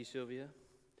Sylvia.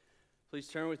 Please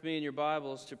turn with me in your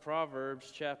Bibles to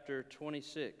Proverbs chapter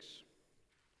 26.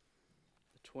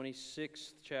 The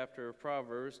 26th chapter of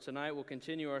Proverbs. Tonight we'll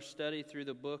continue our study through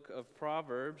the book of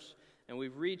Proverbs, and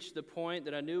we've reached the point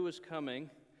that I knew was coming,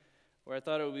 where I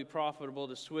thought it would be profitable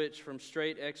to switch from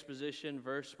straight exposition,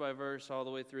 verse by verse, all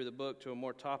the way through the book to a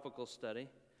more topical study.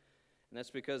 And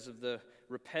that's because of the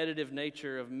repetitive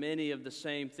nature of many of the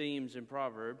same themes in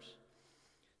Proverbs.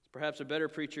 Perhaps a better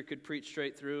preacher could preach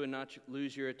straight through and not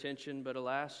lose your attention, but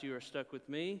alas, you are stuck with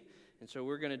me, and so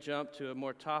we're going to jump to a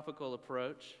more topical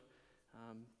approach,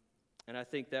 and I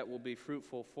think that will be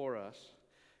fruitful for us.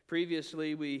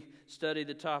 Previously, we studied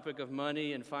the topic of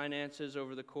money and finances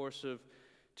over the course of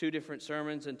 2 different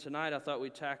sermons, and tonight I thought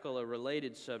we'd tackle a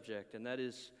related subject, and that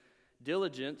is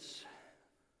diligence,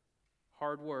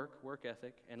 hard work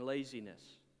ethic, and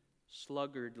laziness,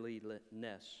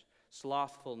 sluggardliness,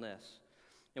 slothfulness.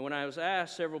 And when I was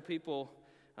asked, several people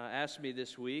asked me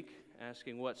this week,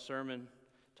 asking what sermon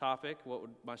topic, what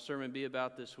would my sermon be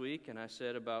about this week, and I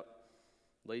said about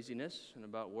laziness and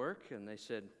about work, and they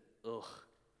said, ugh,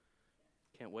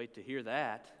 can't wait to hear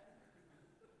that.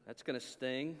 That's going to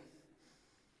sting.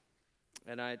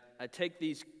 And I take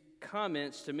these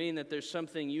comments to mean that there's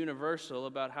something universal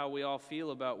about how we all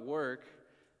feel about work.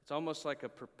 It's almost like a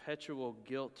perpetual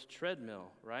guilt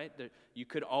treadmill, right? That you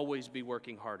could always be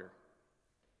working harder.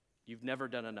 You've never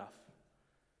done enough,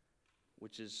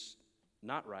 which is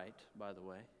not right, by the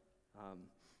way.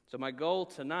 So my goal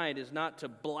tonight is not to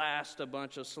blast a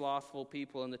bunch of slothful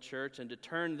people in the church and to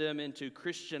turn them into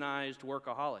Christianized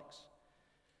workaholics.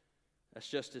 That's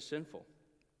just as sinful.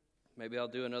 Maybe I'll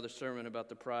do another sermon about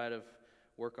the pride of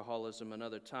workaholism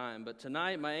another time. But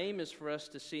tonight my aim is for us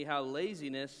to see how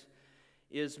laziness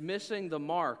is missing the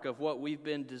mark of what we've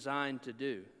been designed to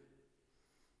do,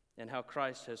 and how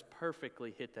Christ has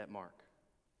perfectly hit that mark.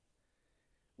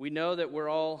 We know that we're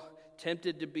all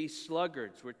tempted to be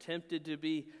sluggards. We're tempted to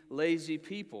be lazy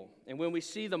people. And when we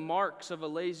see the marks of a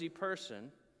lazy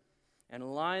person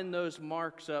and line those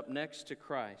marks up next to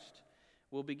Christ,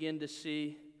 we'll begin to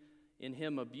see in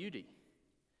him a beauty,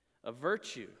 a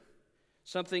virtue,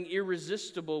 something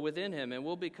irresistible within him, and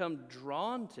we'll become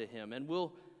drawn to him, and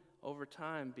we'll, over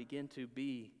time, begin to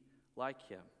be like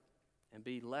him and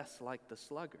be less like the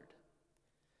sluggard.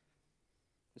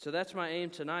 And so that's my aim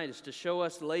tonight, is to show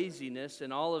us laziness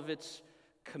and all of its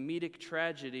comedic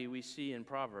tragedy we see in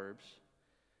Proverbs,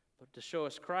 but to show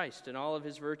us Christ and all of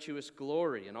his virtuous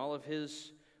glory and all of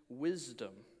his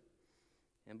wisdom,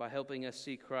 and by helping us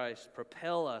see Christ,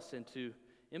 propel us into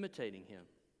imitating him.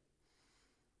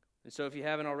 And so if you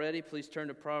haven't already, please turn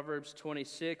to Proverbs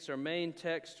 26. Our main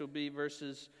text will be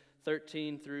verses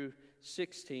 13 through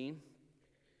 16.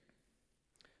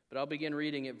 But I'll begin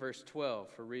reading at verse 12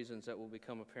 for reasons that will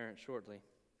become apparent shortly.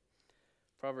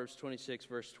 Proverbs 26,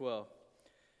 verse 12.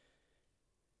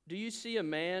 Do you see a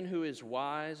man who is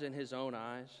wise in his own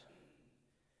eyes?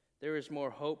 There is more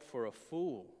hope for a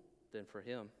fool than for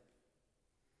him.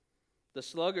 The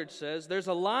sluggard says, there's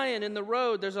a lion in the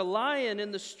road, there's a lion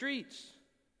in the streets.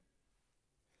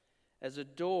 As a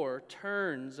door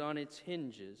turns on its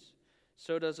hinges,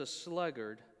 so does a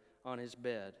sluggard on his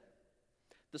bed.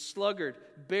 The sluggard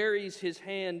buries his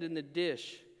hand in the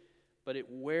dish, but it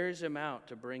wears him out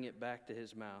to bring it back to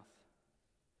his mouth.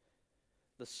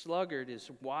 The sluggard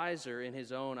is wiser in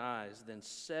his own eyes than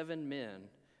 7 men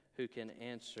who can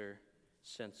answer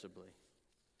sensibly.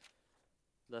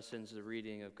 Thus ends the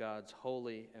reading of God's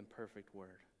holy and perfect word.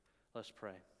 Let's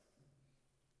pray.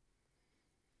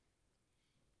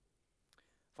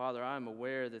 Father, I'm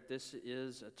aware that this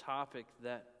is a topic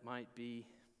that might be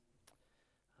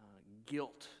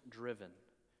guilt-driven.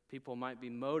 People might be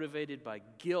motivated by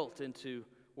guilt into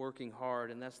working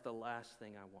hard, and that's the last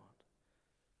thing I want.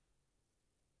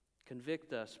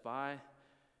 Convict us by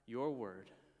your word,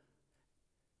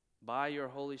 by your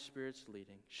Holy Spirit's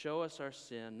leading. Show us our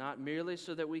sin, not merely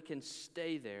so that we can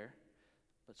stay there,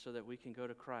 but so that we can go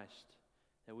to Christ,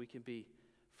 that we can be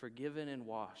forgiven and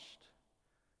washed,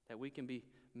 that we can be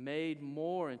made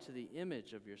more into the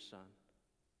image of your Son,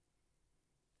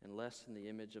 and less in the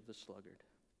image of the sluggard.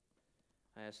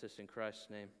 I ask this in Christ's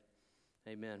name.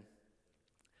 Amen.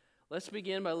 Let's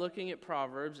begin by looking at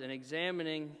Proverbs and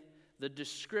examining the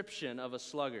description of a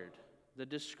sluggard. The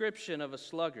description of a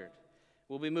sluggard.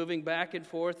 We'll be moving back and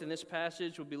forth in this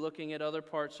passage. We'll be looking at other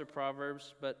parts of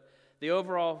Proverbs, but the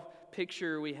overall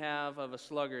picture we have of a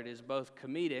sluggard is both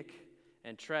comedic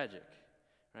and tragic.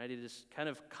 Right? It is kind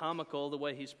of comical the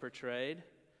way he's portrayed,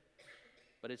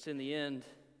 but it's in the end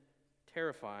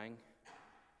terrifying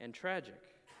and tragic.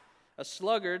 A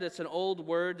sluggard, that's an old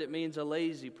word that means a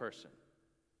lazy person,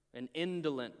 an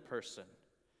indolent person.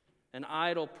 an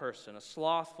idle person, a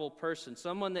slothful person,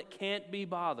 someone that can't be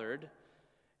bothered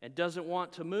and doesn't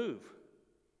want to move.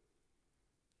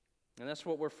 And that's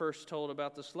what we're first told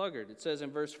about the sluggard. It says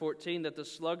in verse 14 that the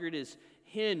sluggard is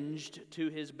hinged to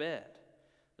his bed.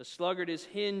 The sluggard is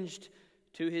hinged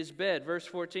to his bed. Verse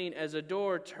 14, as a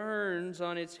door turns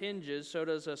on its hinges, so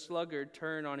does a sluggard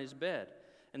turn on his bed.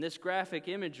 And this graphic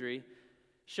imagery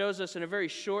shows us in a very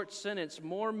short sentence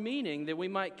more meaning than we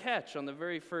might catch on the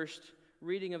very first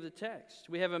reading of the text.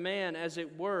 We have a man, as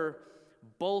it were,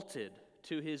 bolted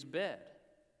to his bed.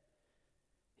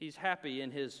 He's happy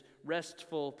in his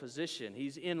restful position.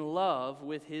 He's in love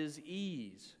with his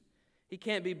ease. He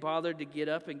can't be bothered to get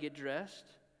up and get dressed.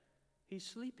 He's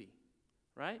sleepy,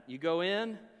 right? You go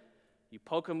in, you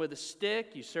poke him with a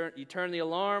stick, you turn the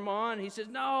alarm on. He says,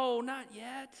 no, not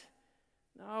yet.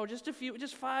 No, just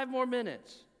 5 more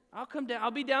minutes. I'll come down. I'll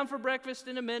be down for breakfast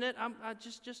in a minute.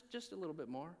 Just a little bit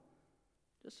more.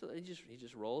 He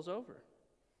just rolls over.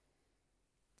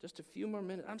 Just a few more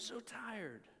minutes. I'm so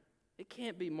tired. It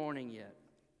can't be morning yet.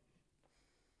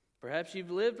 Perhaps you've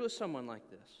lived with someone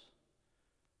like this.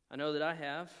 I know that I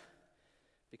have,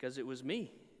 because it was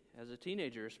me, as a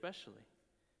teenager especially.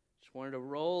 Just wanted to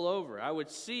roll over. I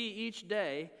would see each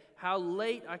day how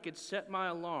late I could set my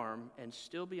alarm and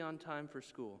still be on time for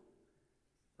school.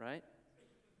 Right?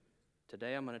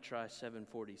 Today I'm going to try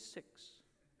 7:46.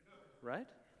 Right?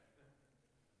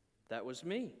 That was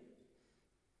me.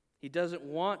 He doesn't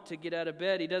want to get out of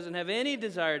bed. He doesn't have any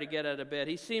desire to get out of bed.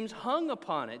 He seems hung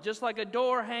upon it, just like a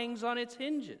door hangs on its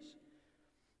hinges.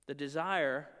 The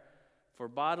desire for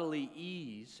bodily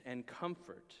ease and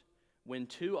comfort, when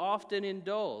too often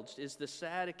indulged, is the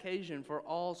sad occasion for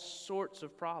all sorts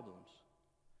of problems.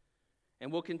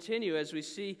 And we'll continue as we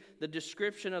see the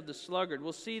description of the sluggard.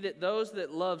 We'll see that those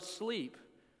that love sleep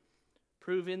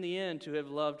prove in the end to have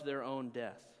loved their own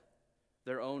death,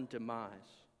 their own demise.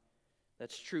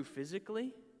 That's true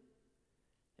physically.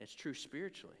 It's true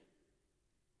spiritually.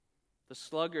 The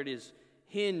sluggard is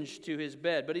hinged to his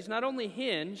bed. But he's not only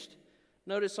hinged,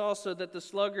 notice also that the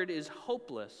sluggard is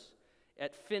hopeless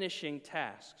at finishing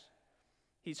tasks.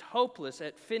 He's hopeless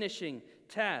at finishing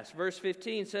tasks. Verse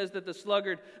 15 says that the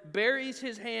sluggard buries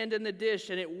his hand in the dish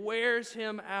and it wears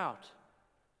him out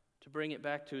to bring it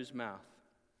back to his mouth.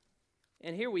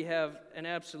 And here we have an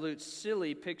absolute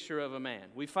silly picture of a man.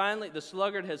 The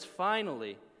sluggard has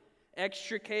finally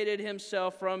extricated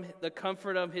himself from the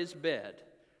comfort of his bed,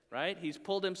 right? He's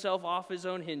pulled himself off his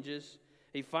own hinges.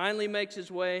 He finally makes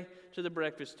his way to the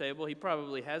breakfast table. He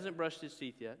probably hasn't brushed his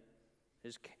teeth yet.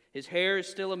 His hair is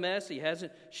still a mess. He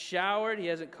hasn't showered. He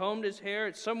hasn't combed his hair.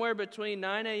 It's somewhere between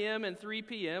 9 a.m. and 3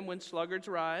 p.m. when sluggards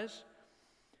rise.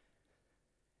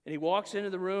 And he walks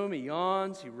into the room, he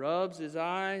yawns, he rubs his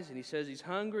eyes, and he says he's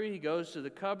hungry. He goes to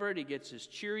the cupboard, he gets his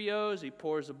Cheerios, he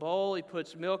pours a bowl, he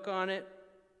puts milk on it.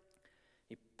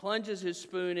 He plunges his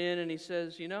spoon in and he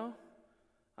says,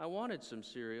 I wanted some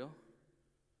cereal,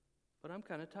 but I'm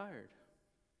kind of tired.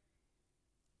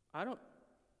 I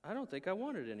don't think I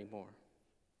want it anymore.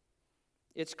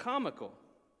 It's comical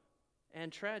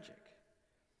and tragic.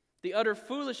 The utter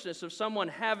foolishness of someone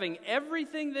having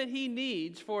everything that he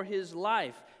needs for his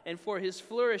life and for his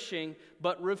flourishing,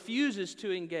 but refuses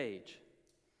to engage.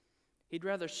 He'd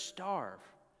rather starve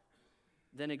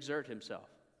than exert himself.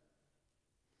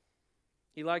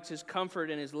 He likes his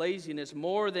comfort and his laziness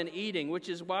more than eating, which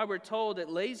is why we're told that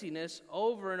laziness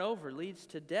over and over leads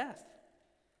to death.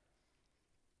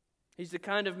 He's the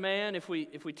kind of man, if we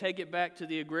take it back to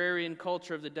the agrarian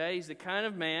culture of the day, he's the kind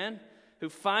of man who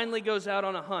finally goes out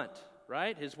on a hunt,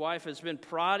 right? His wife has been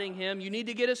prodding him, you need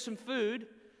to get us some food.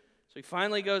 So he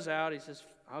finally goes out, he says,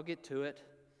 I'll get to it.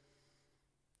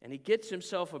 And he gets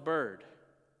himself a bird. And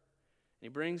he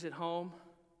brings it home,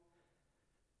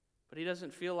 but he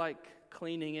doesn't feel like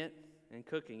cleaning it and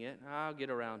cooking it. I'll get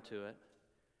around to it.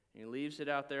 And he leaves it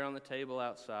out there on the table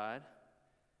outside,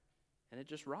 and it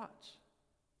just rots.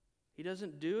 He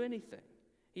doesn't do anything.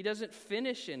 He doesn't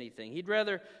finish anything. He'd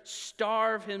rather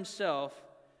starve himself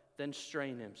than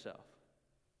strain himself.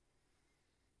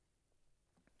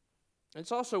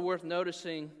 It's also worth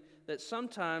noticing that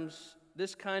sometimes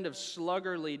this kind of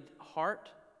sluggardly heart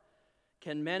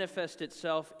can manifest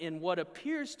itself in what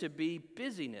appears to be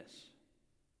busyness.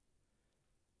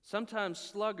 Sometimes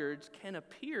sluggards can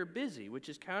appear busy, which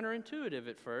is counterintuitive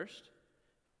at first.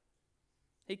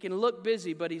 He can look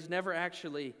busy, but he's never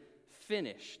actually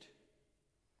finished.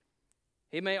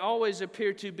 He may always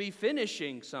appear to be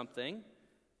finishing something,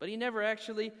 but he never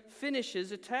actually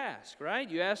finishes a task, right?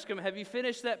 You ask him, have you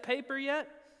finished that paper yet?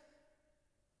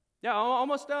 Yeah,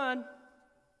 almost done.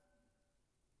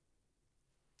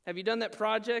 Have you done that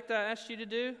project I asked you to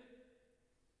do?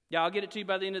 Yeah, I'll get it to you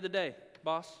by the end of the day,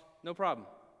 boss. No problem.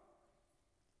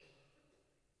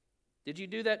 Did you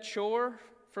do that chore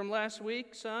from last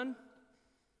week, son?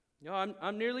 No,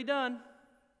 I'm nearly done.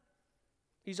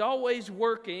 He's always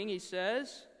working, he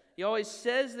says. He always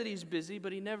says that he's busy,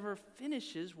 but he never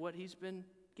finishes what he's been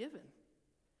given.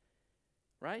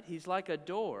 Right? He's like a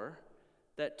door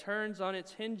that turns on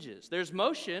its hinges. There's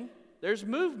motion, there's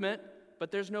movement,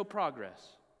 but there's no progress.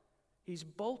 He's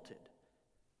bolted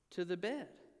to the bed.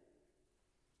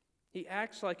 He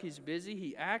acts like he's busy.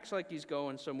 He acts like he's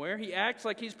going somewhere. He acts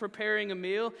like he's preparing a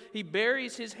meal. He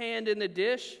buries his hand in the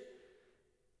dish,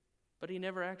 but he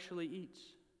never actually eats.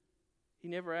 He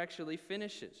never actually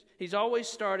finishes. He's always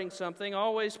starting something,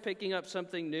 always picking up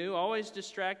something new, always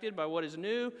distracted by what is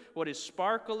new, what is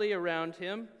sparkly around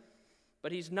him,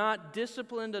 but he's not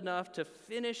disciplined enough to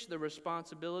finish the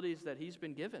responsibilities that he's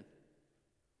been given.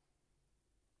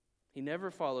 He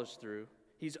never follows through.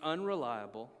 He's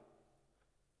unreliable.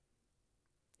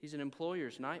 He's an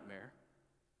employer's nightmare,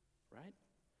 right?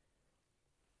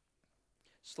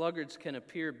 Sluggards can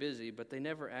appear busy, but they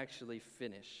never actually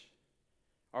finish.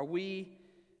 Are we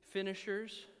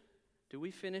finishers? Do we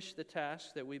finish the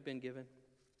task that we've been given?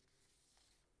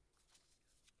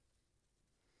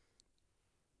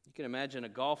 You can imagine a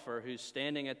golfer who's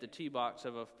standing at the tee box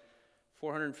of a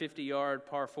 450-yard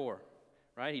par 4,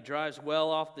 right? He drives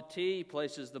well off the tee, he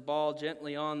places the ball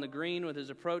gently on the green with his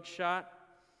approach shot.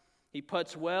 He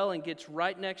putts well and gets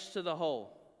right next to the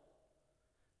hole.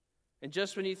 And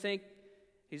just when you think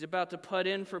he's about to putt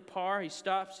in for par, he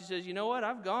stops. He says, you know what?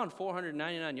 I've gone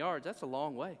 499 yards. That's a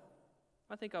long way.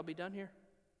 I think I'll be done here.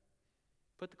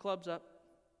 Put the clubs up.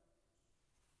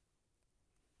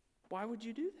 Why would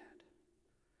you do that?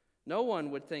 No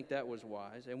one would think that was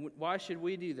wise. And why should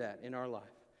we do that in our life?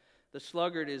 The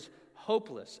sluggard is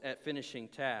hopeless at finishing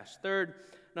tasks. Third,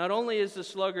 not only is the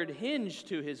sluggard hinged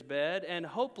to his bed and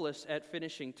hopeless at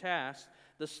finishing tasks,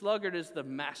 the sluggard is the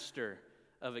master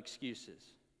of excuses.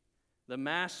 The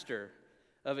master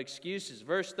of excuses.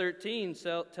 Verse 13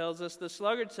 tells us the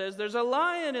sluggard says, there's a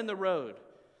lion in the road.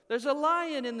 There's a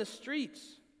lion in the streets.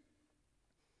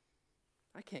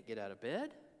 I can't get out of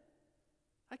bed.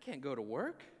 I can't go to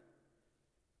work.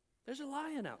 There's a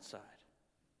lion outside.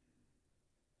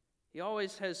 He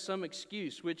always has some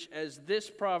excuse, which, as this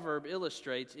proverb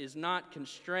illustrates, is not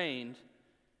constrained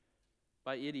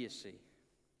by idiocy.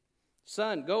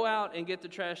 Son, go out and get the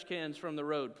trash cans from the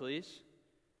road, please.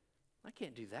 I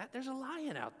can't do that. There's a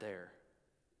lion out there.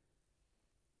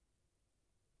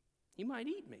 He might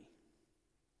eat me.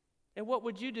 And what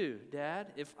would you do, Dad,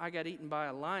 if I got eaten by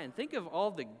a lion? Think of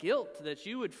all the guilt that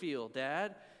you would feel,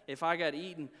 Dad, if I got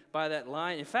eaten by that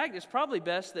lion. In fact, it's probably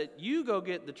best that you go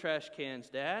get the trash cans,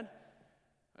 Dad.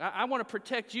 I want to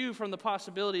protect you from the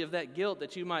possibility of that guilt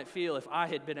that you might feel if I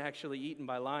had been actually eaten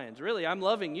by lions. Really, I'm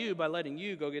loving you by letting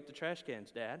you go get the trash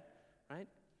cans, Dad, right?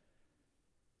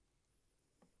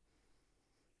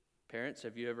 Parents,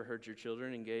 have you ever heard your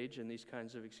children engage in these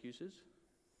kinds of excuses?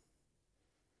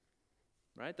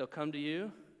 Right? They'll come to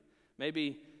you,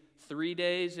 maybe 3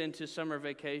 days into summer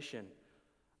vacation.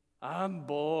 I'm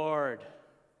bored.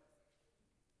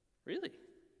 Really?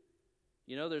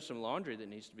 You know there's some laundry that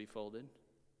needs to be folded.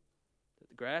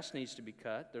 The grass needs to be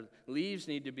cut. The leaves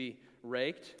need to be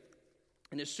raked.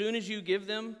 And as soon as you give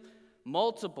them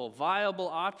multiple viable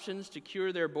options to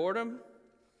cure their boredom,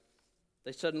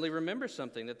 they suddenly remember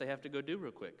something that they have to go do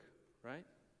real quick, right?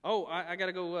 Oh, I got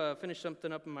to go finish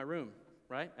something up in my room,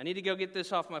 right? I need to go get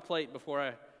this off my plate before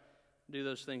I do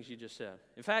those things you just said.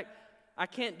 In fact, I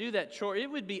can't do that chore. It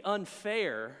would be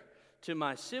unfair to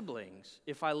my siblings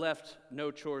if I left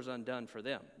no chores undone for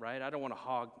them, right? I don't want to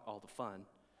hog all the fun,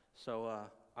 so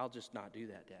I'll just not do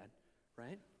that, Dad,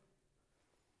 right?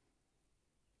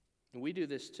 And we do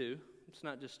this too. It's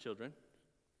not just children.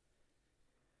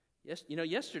 Yes,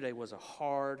 yesterday was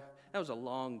that was a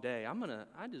long day.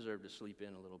 I deserve to sleep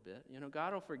in a little bit.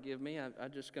 God will forgive me.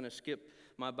 I'm just going to skip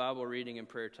my Bible reading and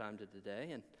prayer time to today.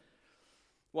 And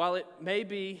while it may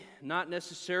be not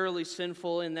necessarily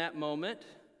sinful in that moment,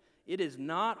 it is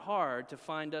not hard to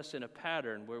find us in a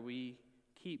pattern where we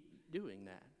keep doing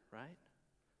that, right?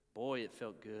 Boy, it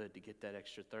felt good to get that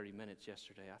extra 30 minutes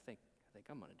yesterday. I think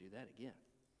I'm going to do that again.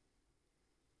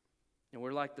 And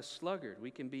we're like the sluggard.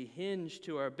 We can be hinged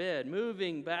to our bed,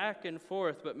 moving back and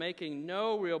forth, but making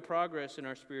no real progress in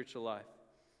our spiritual life.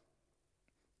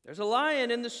 There's a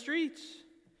lion in the streets,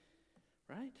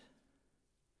 right?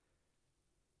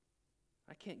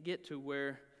 I can't get to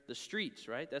where the streets,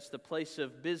 right? That's the place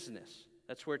of business.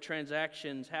 That's where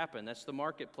transactions happen. That's the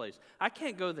marketplace. I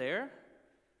can't go there.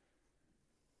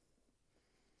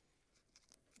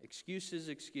 Excuses,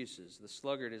 excuses. The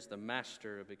sluggard is the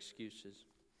master of excuses.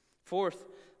 Fourth,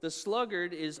 the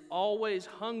sluggard is always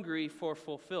hungry for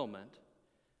fulfillment,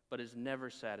 but is never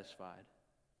satisfied.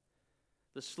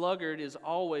 The sluggard is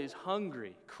always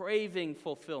hungry, craving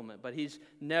fulfillment, but he's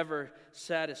never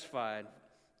satisfied.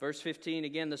 Verse 15,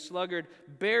 again, the sluggard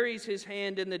buries his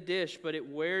hand in the dish, but it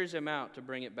wears him out to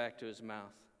bring it back to his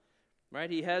mouth. Right?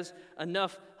 He has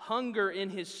enough hunger in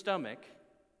his stomach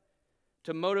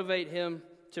to motivate him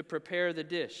to prepare the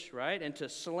dish, right? And to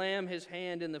slam his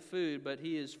hand in the food, but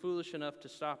he is foolish enough to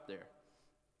stop there.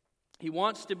 He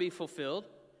wants to be fulfilled.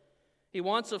 He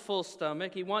wants a full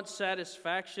stomach. He wants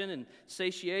satisfaction and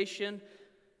satiation,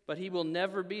 but he will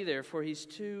never be there, for he's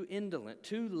too indolent,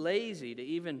 too lazy to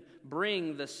even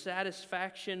bring the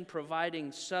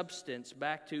satisfaction-providing substance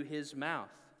back to his mouth.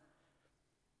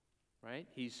 Right?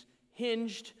 He's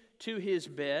hinged to his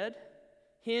bed,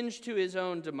 hinged to his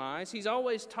own demise. He's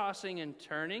always tossing and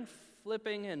turning,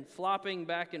 flipping and flopping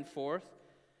back and forth.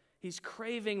 He's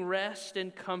craving rest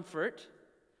and comfort,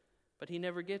 but he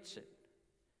never gets it.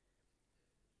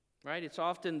 Right? It's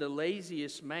often the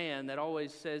laziest man that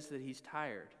always says that he's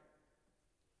tired.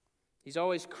 He's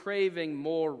always craving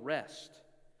more rest.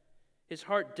 His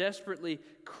heart desperately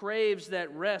craves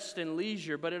that rest and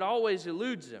leisure, but it always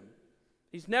eludes him.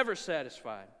 He's never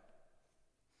satisfied.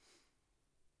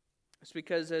 It's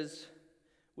because as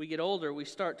we get older, we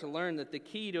start to learn that the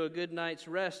key to a good night's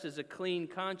rest is a clean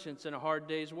conscience and a hard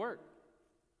day's work.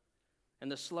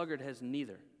 And the sluggard has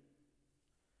neither.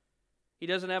 He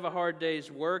doesn't have a hard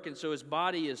day's work, and so his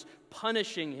body is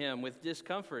punishing him with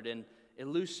discomfort and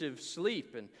elusive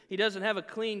sleep. And he doesn't have a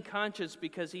clean conscience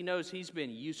because he knows he's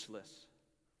been useless.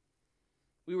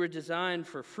 We were designed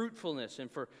for fruitfulness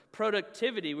and for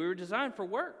productivity. We were designed for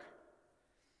work.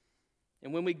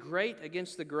 And when we grate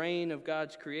against the grain of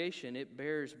God's creation, it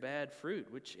bears bad fruit,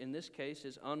 which in this case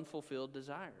is unfulfilled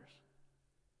desires.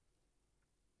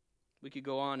 We could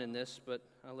go on in this, but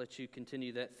I'll let you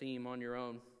continue that theme on your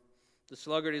own. The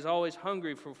sluggard is always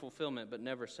hungry for fulfillment, but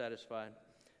never satisfied.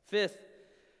 Fifth,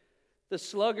 the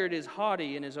sluggard is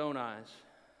haughty in his own eyes.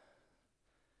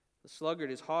 The sluggard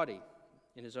is haughty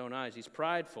in his own eyes. He's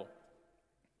prideful.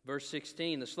 Verse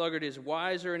 16, the sluggard is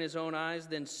wiser in his own eyes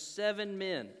than 7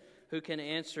 men who can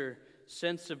answer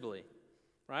sensibly.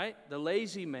 Right? The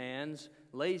lazy man's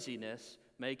laziness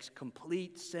makes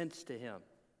complete sense to him.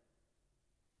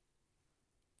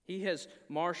 He has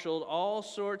marshaled all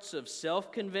sorts of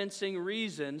self-convincing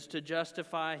reasons to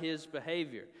justify his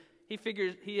behavior.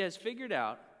 He has figured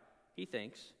out, he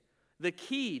thinks, the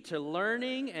key to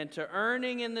learning and to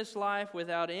earning in this life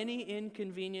without any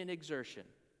inconvenient exertion.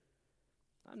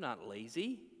 I'm not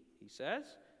lazy, he says.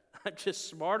 I'm just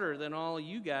smarter than all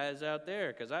you guys out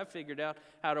there because I figured out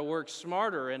how to work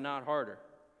smarter and not harder.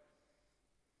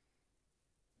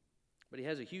 But he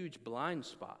has a huge blind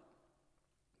spot.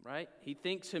 Right? He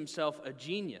thinks himself a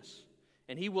genius,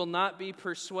 and he will not be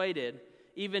persuaded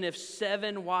even if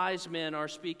 7 wise men are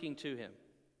speaking to him.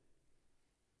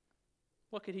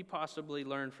 What could he possibly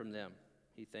learn from them,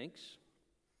 he thinks?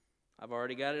 I've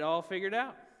already got it all figured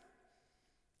out.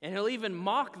 And he'll even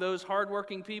mock those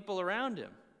hardworking people around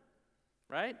him.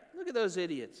 Right? Look at those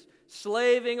idiots,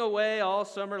 slaving away all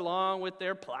summer long with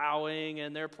their plowing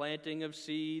and their planting of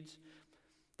seeds.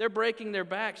 They're breaking their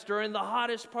backs during the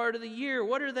hottest part of the year.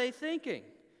 What are they thinking?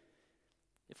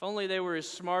 If only they were as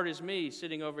smart as me,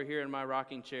 sitting over here in my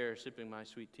rocking chair, sipping my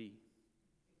sweet tea.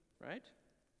 Right?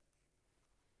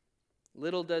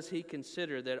 Little does he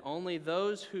consider that only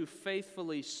those who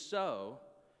faithfully sow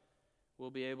will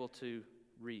be able to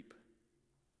reap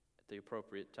at the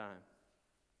appropriate time.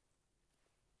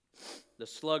 The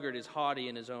sluggard is haughty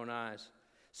in his own eyes.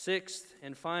 Sixth,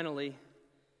 and finally,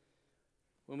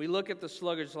 when we look at the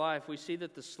sluggard's life, we see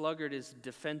that the sluggard is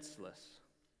defenseless.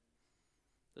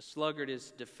 The sluggard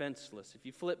is defenseless. If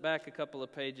you flip back a couple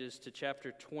of pages to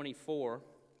chapter 24,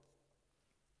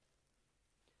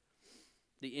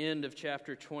 the end of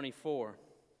chapter 24,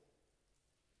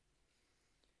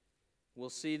 we'll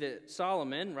see that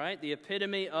Solomon, right, the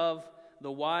epitome of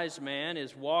the wise man,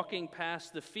 is walking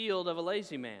past the field of a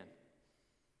lazy man,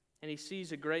 and he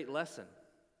sees a great lesson,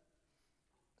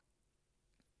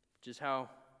 which is how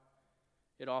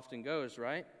it often goes,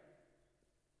 right?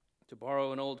 To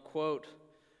borrow an old quote,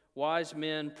 wise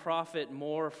men profit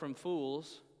more from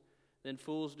fools than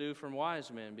fools do from wise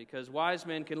men, because wise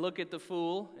men can look at the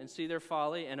fool and see their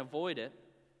folly and avoid it,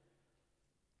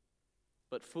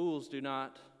 but fools do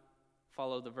not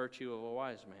follow the virtue of a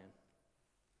wise man.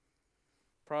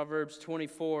 Proverbs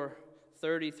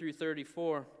 24:30 through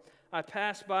 34, I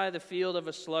passed by the field of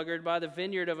a sluggard, by the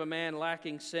vineyard of a man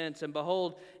lacking sense, and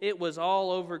behold, it was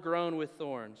all overgrown with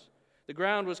thorns. The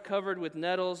ground was covered with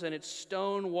nettles, and its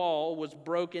stone wall was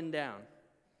broken down.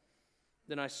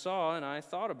 Then I saw, and I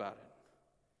thought about it.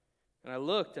 And I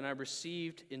looked, and I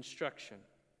received instruction.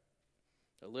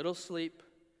 A little sleep,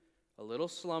 a little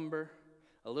slumber,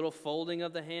 a little folding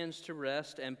of the hands to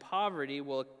rest, and poverty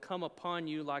will come upon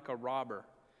you like a robber,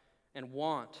 and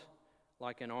want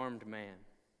like an armed man.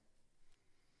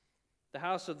 The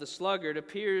house of the sluggard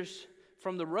appears,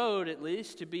 from the road at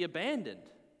least, to be abandoned.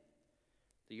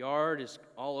 The yard is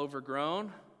all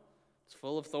overgrown. It's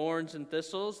full of thorns and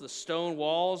thistles. The stone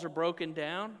walls are broken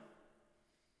down.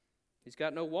 He's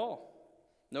got no wall,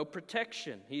 no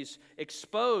protection. He's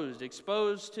exposed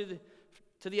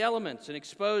to the elements and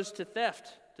exposed to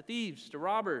theft, to thieves, to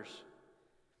robbers.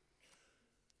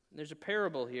 And there's a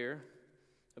parable here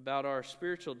about our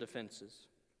spiritual defenses.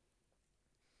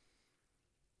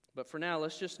 But for now,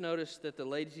 let's just notice that the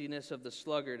laziness of the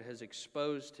sluggard has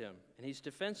exposed him, and he's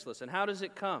defenseless. And how does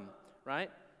it come, right?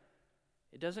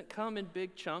 It doesn't come in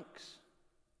big chunks.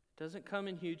 It doesn't come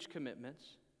in huge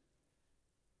commitments.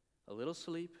 A little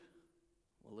sleep,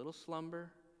 a little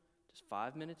slumber, just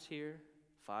 5 minutes here,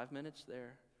 5 minutes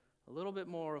there, a little bit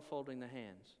more of folding the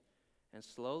hands. And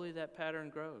slowly that pattern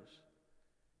grows.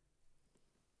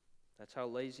 That's how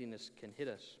laziness can hit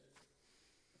us.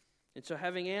 And so,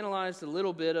 having analyzed a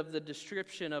little bit of the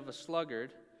description of a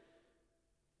sluggard,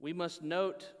 we must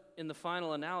note in the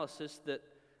final analysis that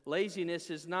laziness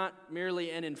is not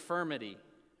merely an infirmity,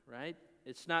 right?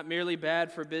 It's not merely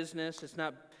bad for business. It's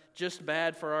not just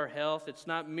bad for our health. It's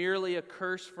not merely a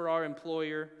curse for our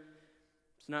employer.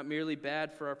 It's not merely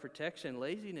bad for our protection.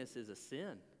 Laziness is a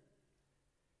sin.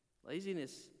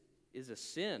 Laziness is a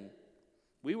sin.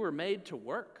 We were made to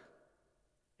work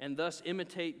and thus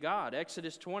imitate God.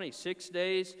 Exodus 20, 6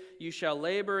 days you shall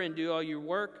labor and do all your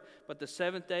work, but the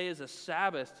seventh day is a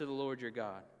Sabbath to the Lord your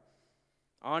God.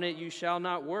 On it you shall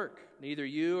not work, neither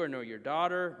you or nor your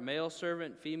daughter, male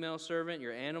servant, female servant,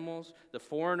 your animals, the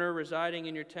foreigner residing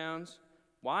in your towns.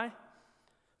 Why?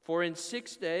 For in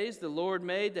 6 days the Lord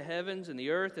made the heavens and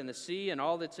the earth and the sea and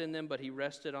all that's in them, but he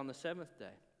rested on the seventh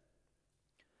day.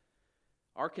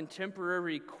 Our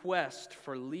contemporary quest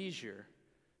for leisure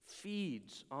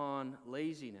feeds on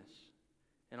laziness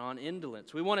and on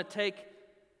indolence. We want to take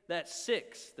the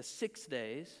 6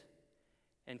 days,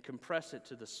 and compress it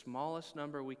to the smallest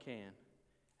number we can.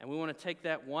 And we want to take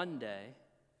that one day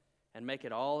and make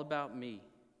it all about me,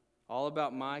 all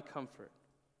about my comfort.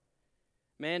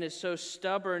 Man is so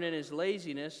stubborn in his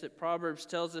laziness that Proverbs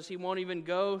tells us he won't even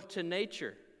go to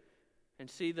nature and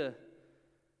see the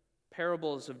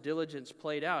parables of diligence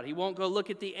played out. He won't go look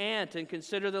at the ant and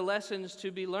consider the lessons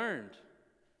to be learned.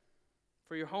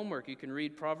 For your homework, you can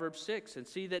read Proverbs 6 and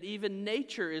see that even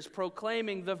nature is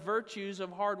proclaiming the virtues of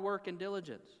hard work and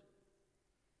diligence.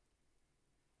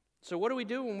 So what do we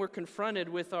do when we're confronted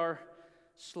with our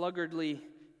sluggardly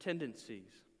tendencies?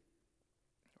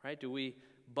 Right? Do we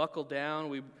buckle down?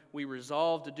 We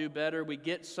resolve to do better. We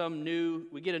get a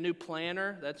new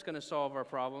planner. That's going to solve our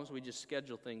problems. We just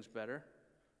schedule things better.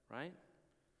 Right?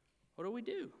 What do we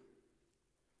do?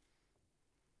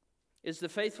 Is the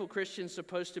faithful Christian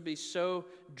supposed to be so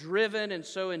driven and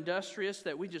so industrious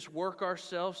that we just work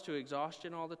ourselves to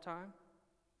exhaustion all the time?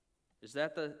 Is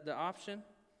that the option?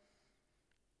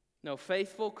 No,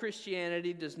 faithful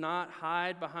Christianity does not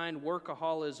hide behind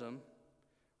workaholism,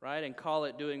 right, and call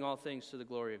it doing all things to the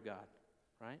glory of God,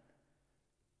 right?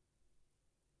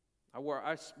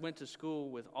 I went to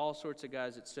school with all sorts of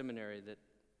guys at seminary that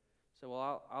said,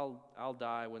 well, I'll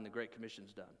die when the Great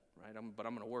Commission's done, right? But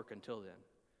I'm going to work until then.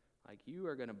 Like, you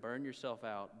are going to burn yourself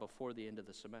out before the end of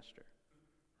the semester,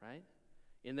 right?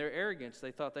 In their arrogance,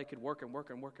 they thought they could work and work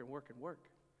and work and work and work.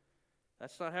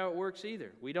 That's not how it works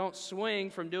either. We don't swing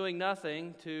from doing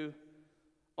nothing to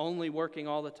only working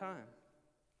all the time.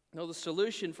 No, the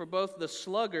solution for both the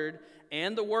sluggard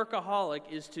and the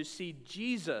workaholic is to see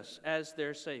Jesus as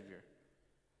their Savior,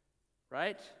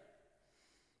 right?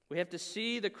 We have to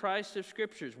see the Christ of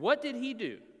Scriptures. What did he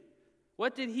do?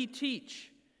 What did he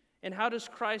teach? And how does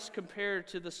Christ compare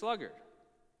to the sluggard?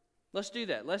 Let's do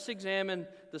that. Let's examine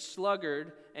the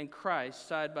sluggard and Christ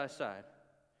side by side.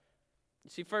 You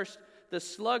see, first, the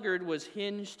sluggard was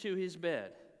hinged to his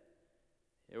bed.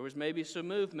 There was maybe some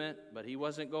movement, but he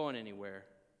wasn't going anywhere.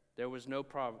 There was no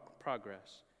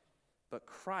progress. But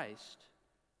Christ,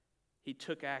 he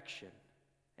took action,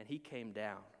 and he came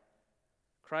down.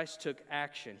 Christ took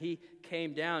action. He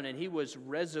came down, and he was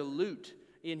resolute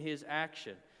in his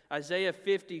action. Isaiah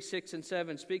 50, 6 and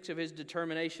 7 speaks of his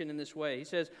determination in this way. He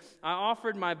says, I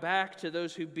offered my back to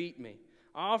those who beat me.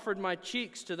 I offered my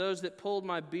cheeks to those that pulled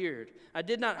my beard. I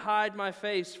did not hide my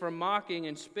face from mocking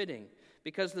and spitting.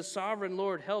 Because the sovereign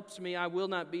Lord helps me, I will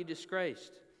not be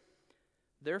disgraced.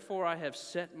 Therefore I have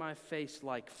set my face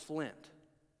like flint,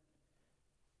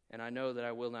 and I know that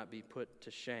I will not be put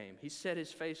to shame. He set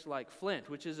his face like flint,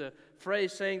 which is a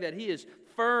phrase saying that he is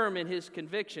firm in his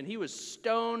conviction. He was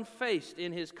stone-faced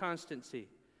in his constancy.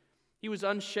 He was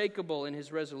unshakable in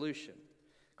his resolution.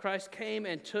 Christ came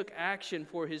and took action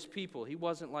for his people. He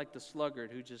wasn't like the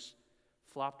sluggard who just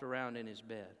flopped around in his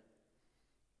bed.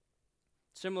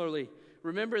 Similarly,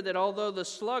 remember that although the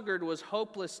sluggard was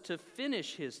hopeless to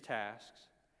finish his tasks,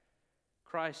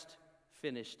 Christ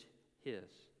finished his.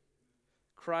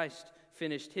 Christ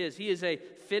finished his. He is a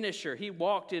finisher. He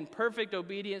walked in perfect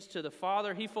obedience to the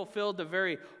Father. He fulfilled the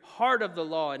very heart of the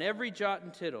law in every jot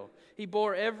and tittle. He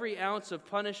bore every ounce of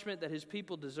punishment that his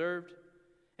people deserved.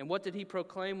 And what did he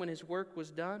proclaim when his work was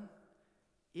done?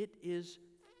 It is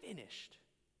finished.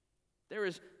 There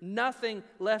is nothing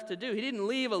left to do. He didn't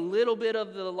leave a little bit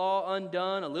of the law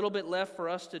undone, a little bit left for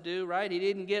us to do, right? He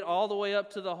didn't get all the way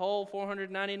up to the whole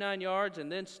 499 yards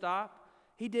and then stop.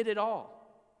 He did it all.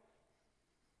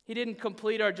 He didn't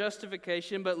complete our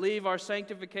justification, but leave our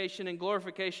sanctification and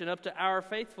glorification up to our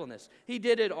faithfulness. He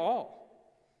did it all.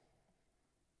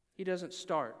 He doesn't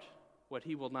start what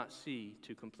he will not see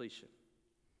to completion.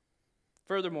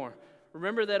 Furthermore,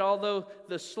 remember that although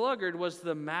the sluggard was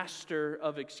the master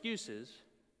of excuses,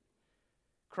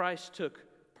 Christ took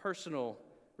personal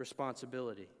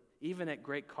responsibility, even at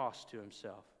great cost to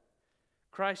himself.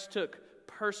 Christ took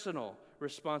personal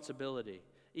responsibility,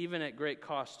 even at great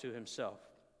cost to himself.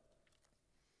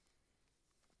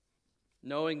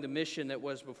 Knowing the mission that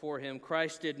was before him,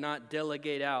 Christ did not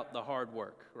delegate out the hard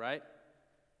work, right?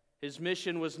 His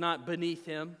mission was not beneath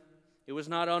him. It was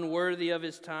not unworthy of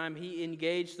his time. He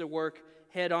engaged the work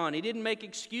head on. He didn't make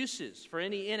excuses for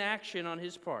any inaction on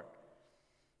his part.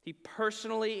 He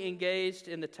personally engaged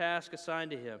in the task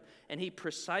assigned to him, and he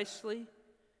precisely,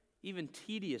 even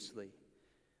tediously,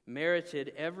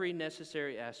 merited every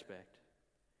necessary aspect.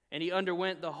 And he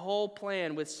underwent the whole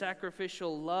plan with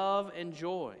sacrificial love and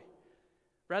joy,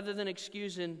 rather than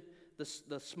excusing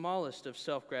the smallest of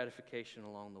self-gratification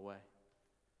along the way.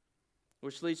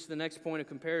 Which leads to the next point of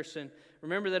comparison.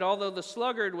 Remember that although the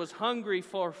sluggard was hungry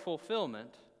for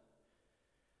fulfillment,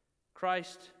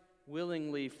 Christ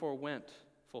willingly forwent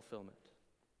fulfillment.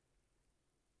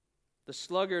 The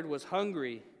sluggard was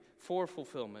hungry for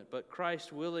fulfillment, but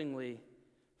Christ willingly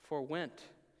forwent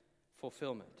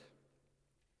fulfillment.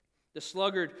 The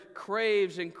sluggard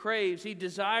craves and craves. He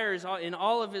desires in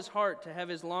all of his heart to have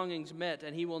his longings met,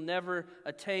 and he will never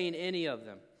attain any of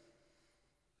them.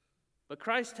 But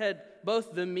Christ had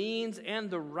both the means and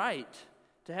the right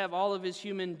to have all of his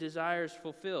human desires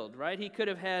fulfilled, right? He could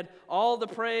have had all the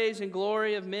praise and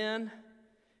glory of men.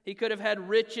 He could have had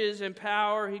riches and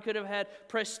power. He could have had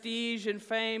prestige and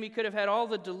fame. He could have had all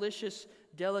the delicious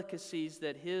delicacies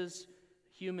that his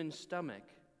human stomach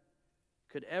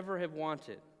could ever have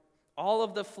wanted. All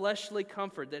of the fleshly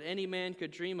comfort that any man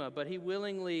could dream of, but he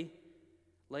willingly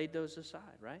laid those aside,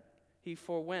 right? He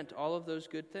forwent all of those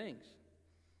good things.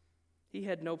 He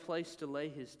had no place to lay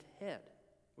his head,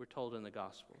 we're told in the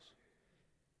Gospels.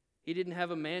 He didn't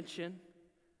have a mansion.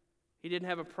 He didn't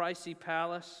have a pricey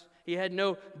palace. He had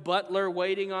no butler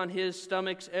waiting on his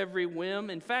stomach's every whim.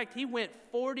 In fact, he went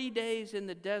 40 days in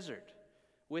the desert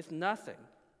with nothing,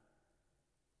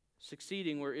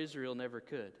 succeeding where Israel never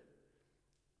could.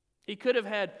 He could have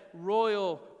had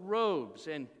royal robes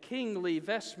and kingly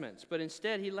vestments, but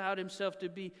instead he allowed himself to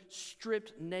be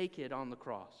stripped naked on the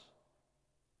cross.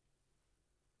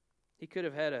 He could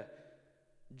have had a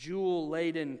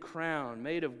jewel-laden crown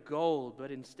made of gold,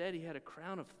 but instead he had a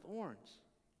crown of thorns.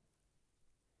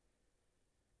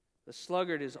 The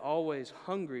sluggard is always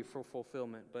hungry for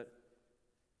fulfillment, but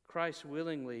Christ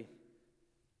willingly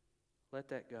let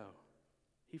that go.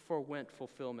 He forwent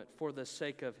fulfillment for the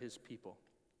sake of his people.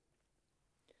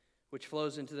 Which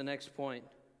flows into the next point.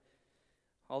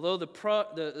 Although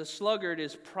the sluggard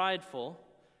is prideful,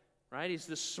 right? He's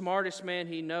the smartest man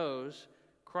he knows.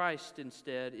 Christ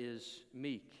instead is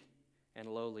meek and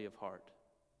lowly of heart.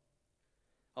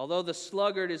 Although the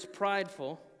sluggard is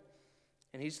prideful,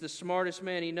 and he's the smartest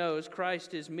man he knows,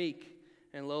 Christ is meek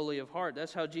and lowly of heart.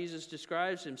 That's how Jesus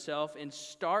describes himself in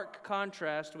stark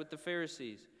contrast with the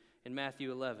Pharisees in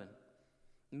Matthew 11.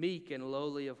 Meek and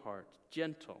lowly of heart,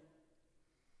 gentle.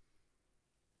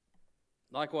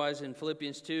 Likewise, in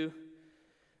Philippians 2,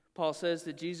 Paul says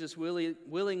that Jesus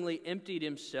willingly emptied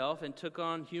himself and took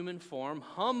on human form,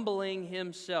 humbling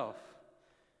himself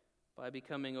by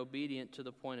becoming obedient to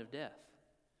the point of death,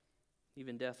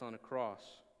 even death on a cross.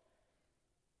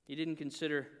 He didn't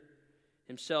consider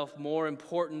himself more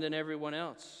important than everyone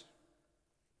else.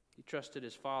 He trusted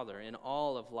his Father in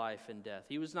all of life and death.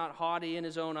 He was not haughty in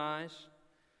his own eyes,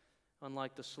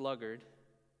 unlike the sluggard,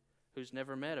 who's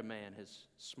never met a man as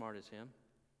smart as him.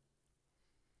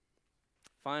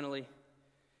 Finally,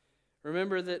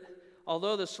 remember that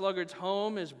although the sluggard's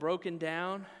home is broken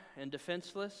down and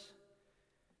defenseless,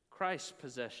 Christ's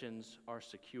possessions are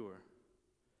secure.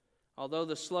 Although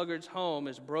the sluggard's home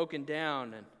is broken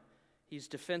down and he's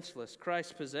defenseless,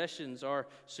 Christ's possessions are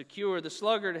secure. The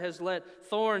sluggard has let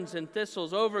thorns and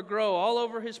thistles overgrow all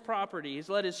over his property. He's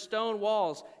let his stone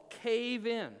walls cave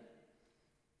in.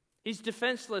 He's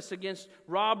defenseless against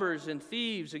robbers and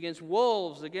thieves, against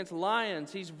wolves, against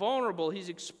lions. He's vulnerable. He's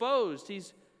exposed.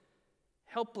 He's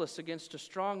helpless against a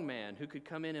strong man who could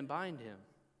come in and bind him.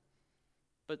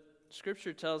 But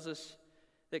Scripture tells us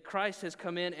that Christ has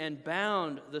come in and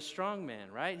bound the strong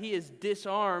man, right? He has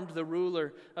disarmed the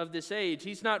ruler of this age.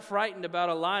 He's not frightened about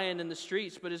a lion in the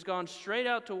streets, but has gone straight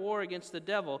out to war against the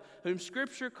devil, whom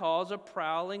Scripture calls a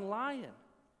prowling lion.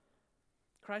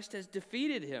 Christ has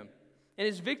defeated him, and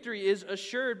his victory is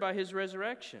assured by his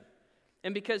resurrection.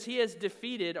 And because he has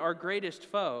defeated our greatest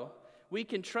foe, we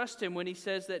can trust him when he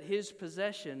says that his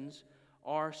possessions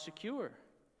are secure,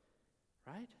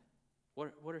 right?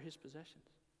 What are his possessions?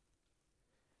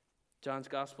 John's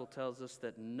gospel tells us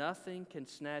that nothing can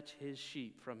snatch his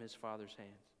sheep from his Father's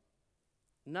hands.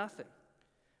 Nothing.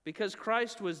 Because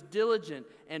Christ was diligent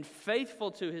and faithful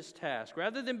to his task,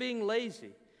 rather than being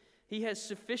lazy, he has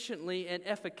sufficiently and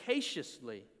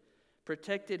efficaciously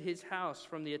protected his house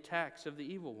from the attacks of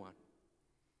the evil one.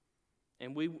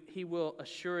 And he will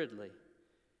assuredly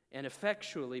and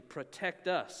effectually protect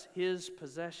us, his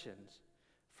possessions,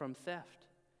 from theft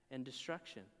and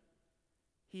destruction.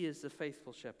 He is the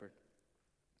faithful shepherd.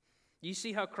 You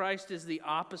see how Christ is the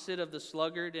opposite of the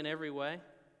sluggard in every way?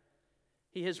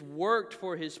 He has worked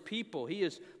for his people. He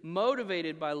is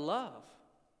motivated by love.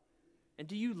 And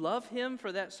do you love him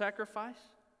for that sacrifice?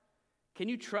 Can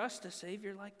you trust a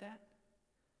Savior like that?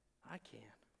 I can.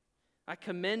 I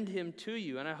commend him to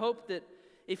you, and I hope that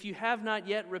if you have not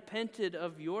yet repented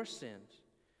of your sins,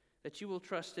 that you will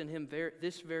trust in him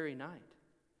this very night.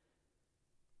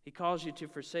 He calls you to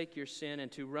forsake your sin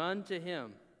and to run to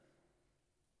him,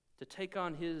 to take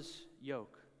on his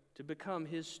yoke, to become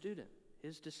his student,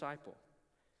 his disciple,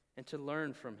 and to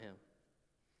learn from him.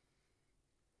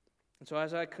 And so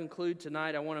as I conclude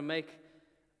tonight, I want to make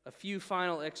a few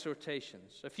final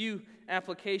exhortations, a few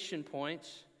application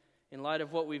points in light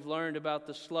of what we've learned about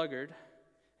the sluggard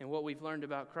and what we've learned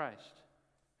about Christ.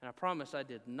 And I promise I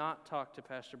did not talk to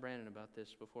Pastor Brandon about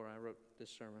this before I wrote this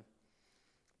sermon.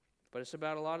 But it's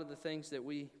about a lot of the things that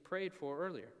we prayed for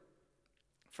earlier.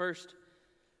 First,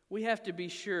 we have to be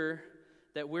sure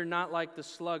that we're not like the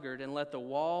sluggard and let the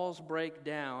walls break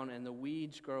down and the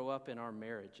weeds grow up in our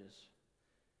marriages.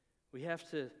 We have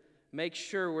to make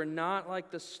sure we're not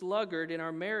like the sluggard in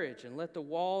our marriage and let the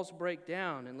walls break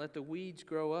down and let the weeds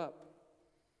grow up.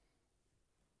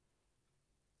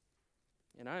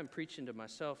 And I am preaching to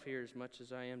myself here as much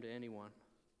as I am to anyone.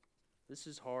 This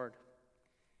is hard.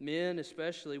 Men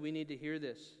especially, we need to hear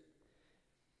this.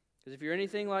 Because if you're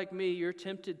anything like me, you're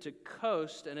tempted to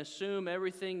coast and assume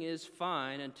everything is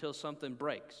fine until something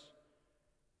breaks.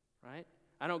 Right?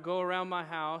 I don't go around my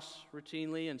house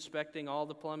routinely inspecting all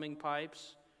the plumbing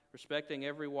pipes, respecting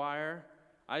every wire.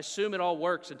 I assume it all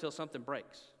works until something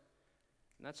breaks.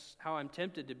 And that's how I'm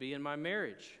tempted to be in my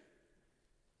marriage.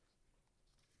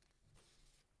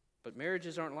 But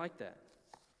marriages aren't like that.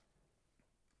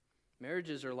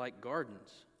 Marriages are like gardens,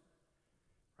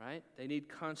 right? They need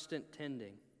constant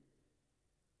tending.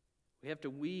 We have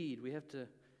to weed, we have to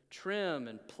trim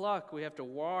and pluck, we have to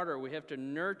water, we have to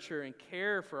nurture and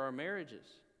care for our marriages,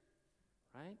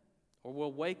 right? Or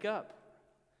we'll wake up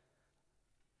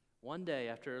one day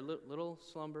after a little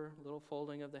slumber, a little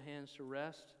folding of the hands to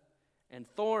rest, and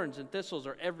thorns and thistles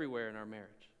are everywhere in our marriage.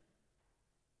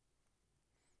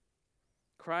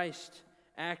 Christ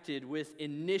acted with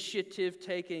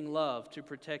initiative-taking love to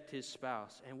protect his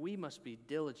spouse, and we must be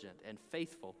diligent and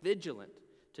faithful, vigilant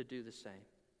to do the same.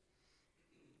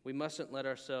 We mustn't let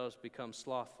ourselves become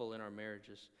slothful in our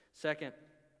marriages. Second,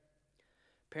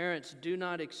 parents, do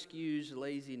not excuse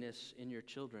laziness in your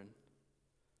children.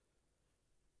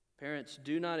 Parents,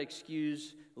 do not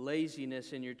excuse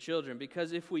laziness in your children,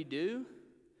 because if we do,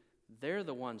 they're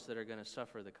the ones that are going to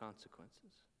suffer the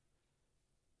consequences.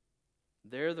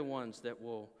 They're the ones that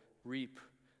will reap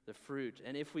the fruit.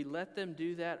 And if we let them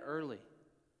do that early,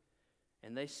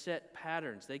 and they set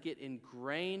patterns, they get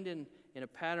ingrained in a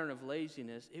pattern of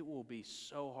laziness, it will be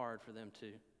so hard for them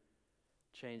to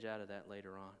change out of that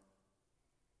later on.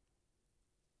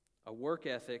 A work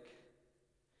ethic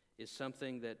is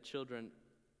something that children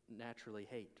naturally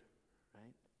hate,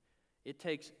 right? It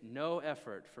takes no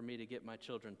effort for me to get my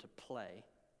children to play,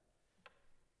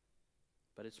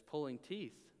 but it's pulling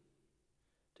teeth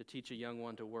to teach a young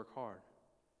one to work hard,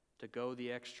 to go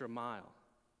the extra mile.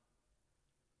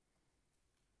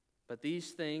 But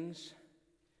these things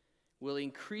will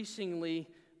increasingly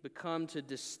become to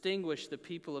distinguish the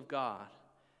people of God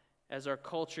as our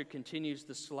culture continues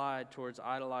to slide towards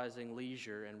idolizing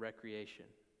leisure and recreation,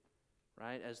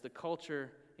 right? As the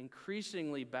culture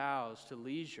increasingly bows to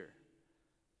leisure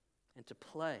and to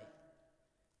play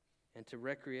and to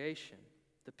recreation,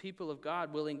 the people of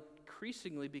God will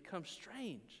increasingly become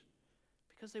strange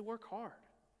because they work hard,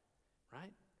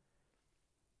 right?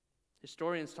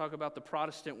 Historians talk about the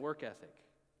Protestant work ethic.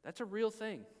 That's a real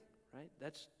thing, right?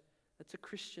 That's a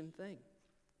Christian thing.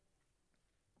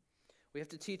 We have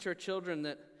to teach our children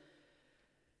that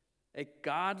a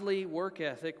godly work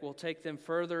ethic will take them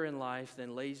further in life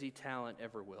than lazy talent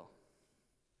ever will.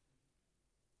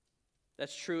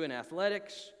 That's true in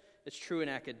athletics. It's true in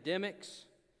academics.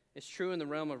 It's true in the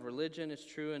realm of religion. It's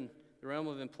true in the realm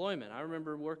of employment. I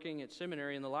remember working at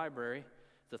seminary in the library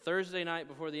the Thursday night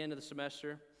before the end of the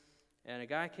semester, and a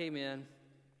guy came in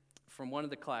from one of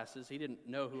the classes. He didn't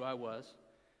know who I was,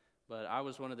 but I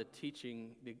was one of the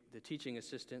teaching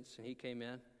assistants, and he came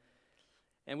in.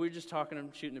 And we were just talking to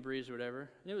him, shooting the breeze or whatever.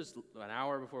 And it was an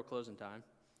hour before closing time.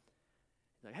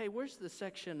 He's like, hey, where's the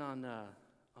section on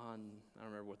I don't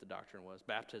remember what the doctrine was,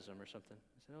 baptism or something.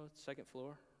 I said, oh, it's second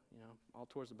floor, all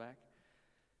towards the back.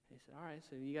 He said, all right,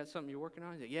 so you got something you're working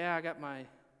on? He said, yeah, I got my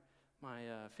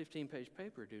 15-page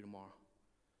paper due tomorrow.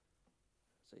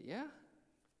 I said, yeah?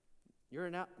 You're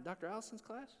in Dr. Allison's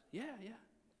class? Yeah.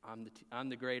 I'm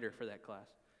the grader for that class.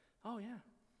 Oh, yeah.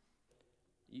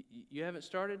 You haven't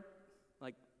started,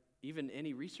 even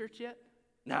any research yet?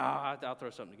 No, I'll throw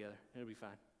something together. It'll be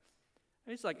fine.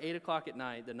 It's like 8 o'clock at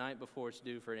night, the night before it's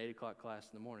due for an 8 o'clock class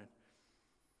in the morning.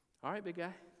 All right, big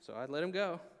guy. So I let him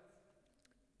go.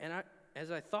 And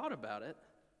as I thought about it,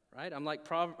 right, I'm like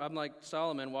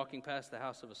Solomon walking past the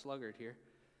house of a sluggard here.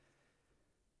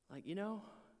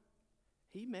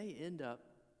 He may end up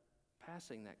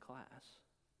passing that class.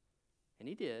 And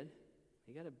he did.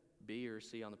 He got a B or a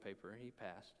C on the paper. He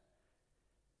passed.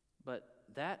 But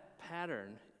that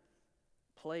pattern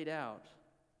played out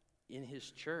in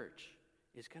his church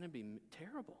is going to be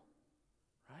terrible,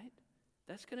 right?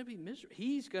 That's going to be miserable.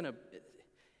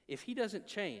 If he doesn't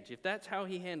change, if that's how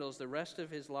he handles the rest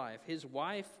of his life, his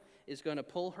wife is going to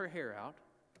pull her hair out,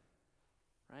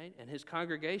 right? And his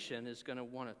congregation is going to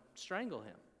want to strangle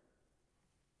him.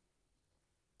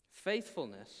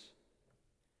 Faithfulness,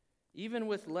 even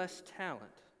with less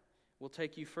talent, will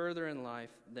take you further in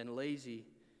life than a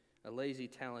lazy,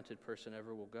 talented person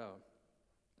ever will go.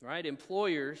 Right?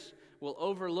 Employers will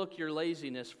overlook your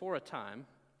laziness for a time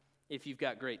if you've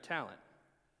got great talent.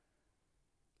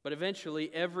 But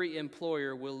eventually, every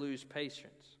employer will lose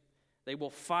patience. They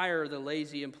will fire the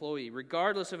lazy employee,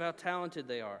 regardless of how talented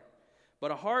they are.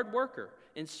 But a hard worker,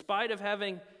 in spite of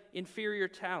having inferior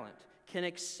talent, can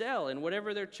excel in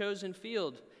whatever their chosen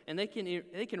field, and they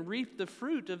can reap the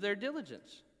fruit of their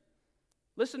diligence.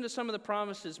 Listen to some of the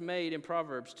promises made in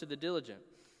Proverbs to the diligent.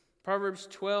 Proverbs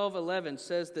 12:11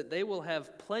 says that they will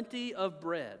have plenty of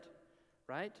bread,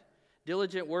 right?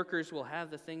 Diligent workers will have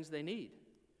the things they need,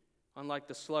 unlike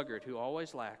the sluggard who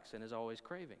always lacks and is always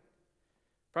craving.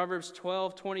 Proverbs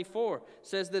 12:24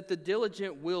 says that the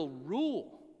diligent will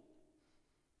rule.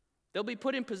 They'll be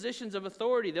put in positions of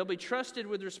authority. They'll be trusted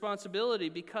with responsibility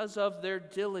because of their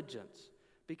diligence,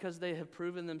 because they have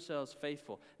proven themselves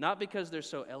faithful, not because they're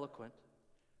so eloquent,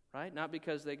 right? Not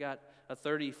because they got a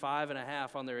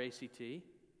 35.5 on their ACT,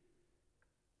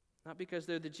 not because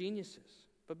they're the geniuses,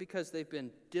 but because they've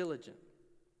been diligent.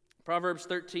 Proverbs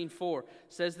 13:4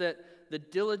 says that the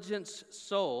diligent's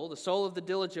soul, the soul of the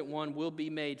diligent one, will be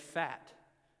made fat,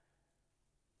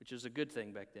 which is a good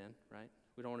thing back then, right?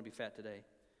 We don't want to be fat today.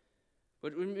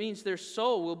 But it means their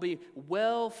soul will be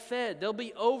well fed. They'll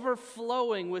be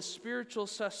overflowing with spiritual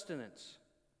sustenance.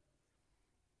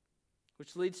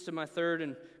 Which leads to my third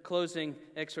and closing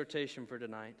exhortation for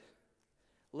tonight.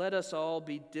 Let us all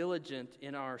be diligent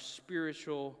in our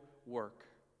spiritual work.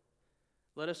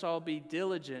 Let us all be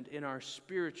diligent in our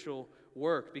spiritual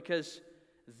work, because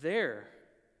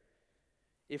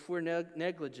if we're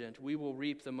negligent, we will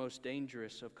reap the most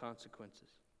dangerous of consequences.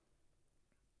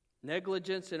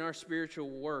 Negligence in our spiritual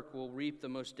work will reap the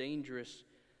most dangerous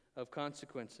of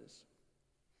consequences.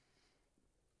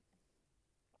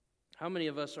 How many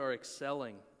of us are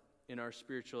excelling in our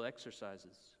spiritual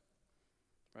exercises?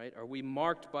 Right? Are we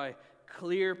marked by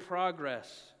clear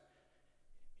progress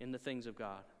in the things of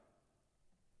God?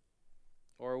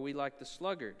 Or are we like the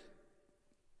sluggard,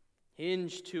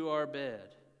 hinged to our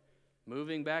bed,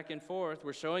 moving back and forth?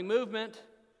 We're showing movement,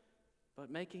 but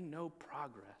making no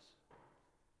progress.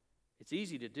 It's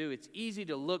easy to do. It's easy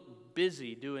to look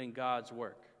busy doing God's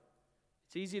work.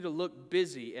 It's easy to look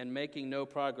busy and making no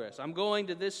progress. I'm going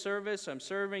to this service. I'm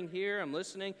serving here. I'm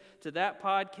listening to that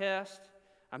podcast.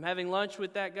 I'm having lunch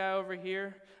with that guy over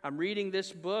here. I'm reading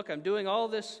this book. I'm doing all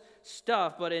this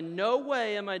stuff, but in no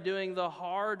way am I doing the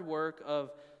hard work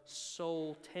of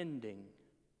soul tending.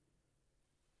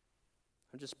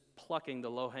 I'm just plucking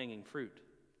the low-hanging fruit.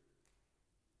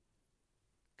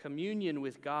 Communion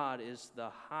with God is the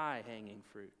high-hanging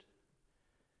fruit.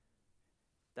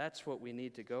 That's what we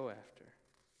need to go after.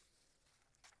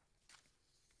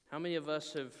 How many of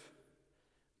us have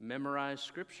memorized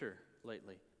Scripture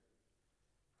lately?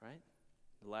 Right?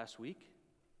 The last week?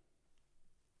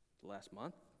 The last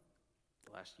month?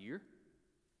 The last year?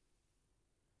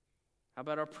 How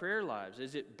about our prayer lives?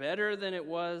 Is it better than it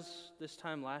was this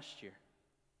time last year?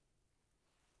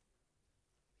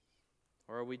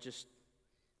 Or are we just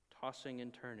tossing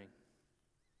and turning,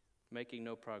 making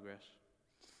no progress?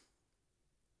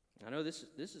 I know this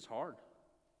is hard.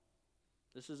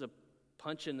 This is a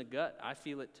punch in the gut. I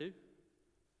feel it too.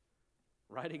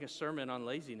 Writing a sermon on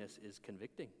laziness is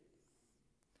convicting.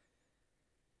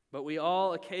 But we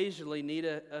all occasionally need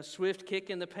a swift kick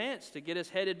in the pants to get us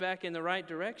headed back in the right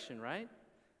direction, right?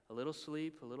 A little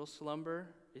sleep, a little slumber.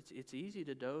 It's easy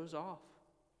to doze off.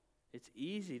 It's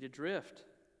easy to drift.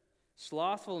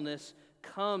 Slothfulness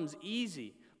comes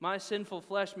easy. My sinful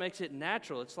flesh makes it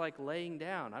natural. It's like laying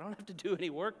down. I don't have to do any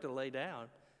work to lay down.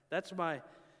 That's my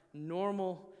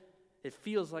normal, it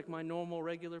feels like my normal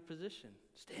regular position.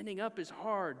 Standing up is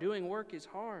hard. Doing work is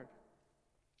hard.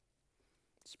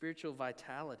 Spiritual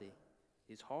vitality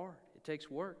is hard. It takes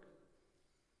work.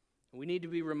 We need to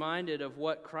be reminded of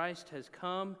what Christ has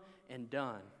come and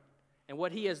done, and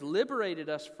what He has liberated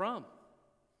us from,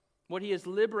 what He has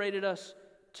liberated us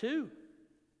to,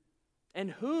 and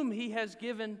whom He has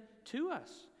given to us.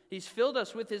 He's filled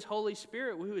us with His Holy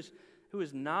Spirit, who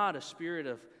is not a spirit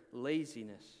of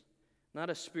laziness, not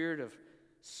a spirit of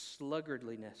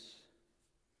sluggardliness,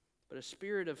 but a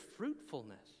spirit of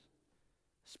fruitfulness,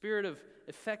 a spirit of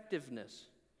effectiveness,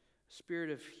 a spirit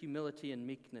of humility and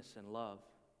meekness and love.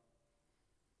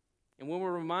 And when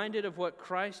we're reminded of what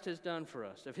Christ has done for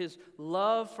us, of His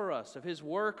love for us, of His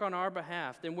work on our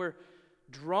behalf, then we're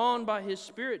drawn by His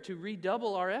Spirit to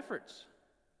redouble our efforts,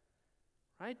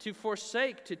 right? To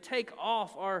forsake, to take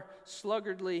off our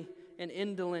sluggardly and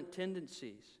indolent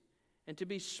tendencies, and to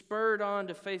be spurred on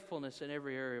to faithfulness in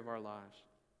every area of our lives.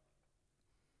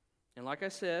 And like I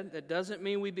said, that doesn't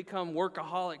mean we become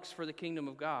workaholics for the kingdom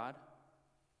of God,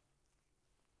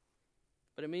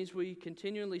 but it means we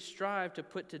continually strive to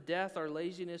put to death our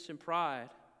laziness and pride,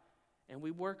 and we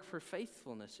work for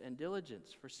faithfulness and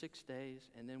diligence for 6 days,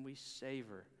 and then we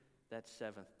savor that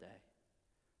seventh day,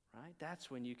 right?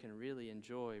 That's when you can really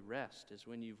enjoy rest, is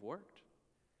when you've worked.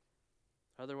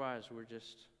 Otherwise, we're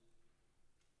just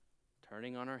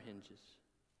turning on our hinges.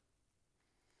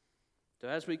 So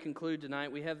as we conclude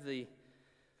tonight, we have the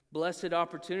blessed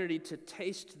opportunity to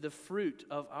taste the fruit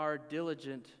of our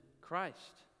diligent Christ.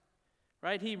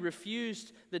 Right? He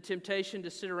refused the temptation to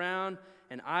sit around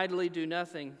and idly do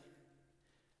nothing,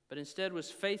 but instead was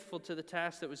faithful to the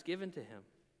task that was given to Him.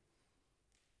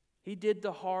 He did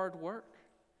the hard work.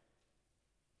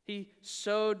 He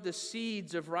sowed the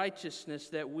seeds of righteousness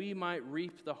that we might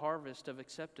reap the harvest of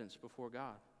acceptance before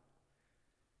God.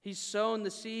 He's sown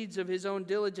the seeds of His own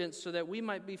diligence so that we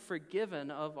might be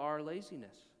forgiven of our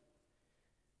laziness.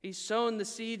 He's sown the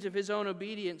seeds of His own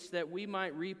obedience that we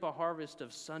might reap a harvest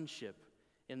of sonship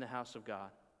in the house of God.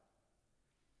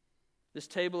 This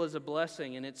table is a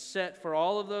blessing, and it's set for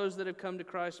all of those that have come to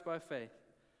Christ by faith.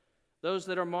 Those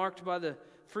that are marked by the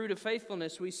fruit of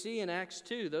faithfulness we see in Acts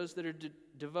 2. Those that are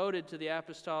devoted to the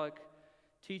apostolic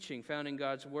teaching found in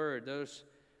God's Word. Those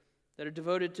that are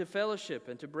devoted to fellowship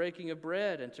and to breaking of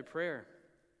bread and to prayer.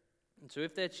 And so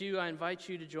if that's you, I invite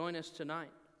you to join us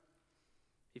tonight.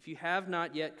 If you have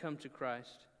not yet come to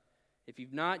Christ, if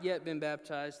you've not yet been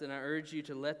baptized, then I urge you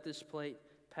to let this plate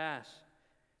pass,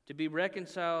 to be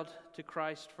reconciled to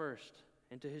Christ first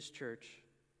and to His church,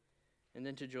 and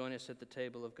then to join us at the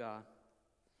table of God.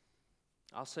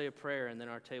 I'll say a prayer, and then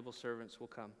our table servants will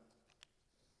come.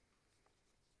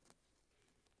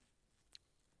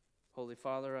 Holy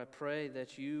Father, I pray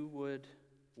that you would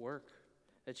work,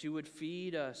 that you would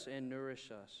feed us and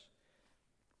nourish us,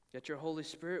 that your Holy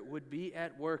Spirit would be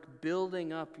at work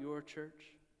building up your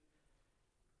church.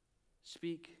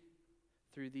 Speak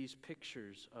through these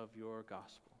pictures of your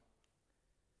gospel.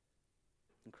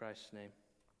 In Christ's name,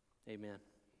 amen.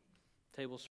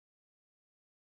 Table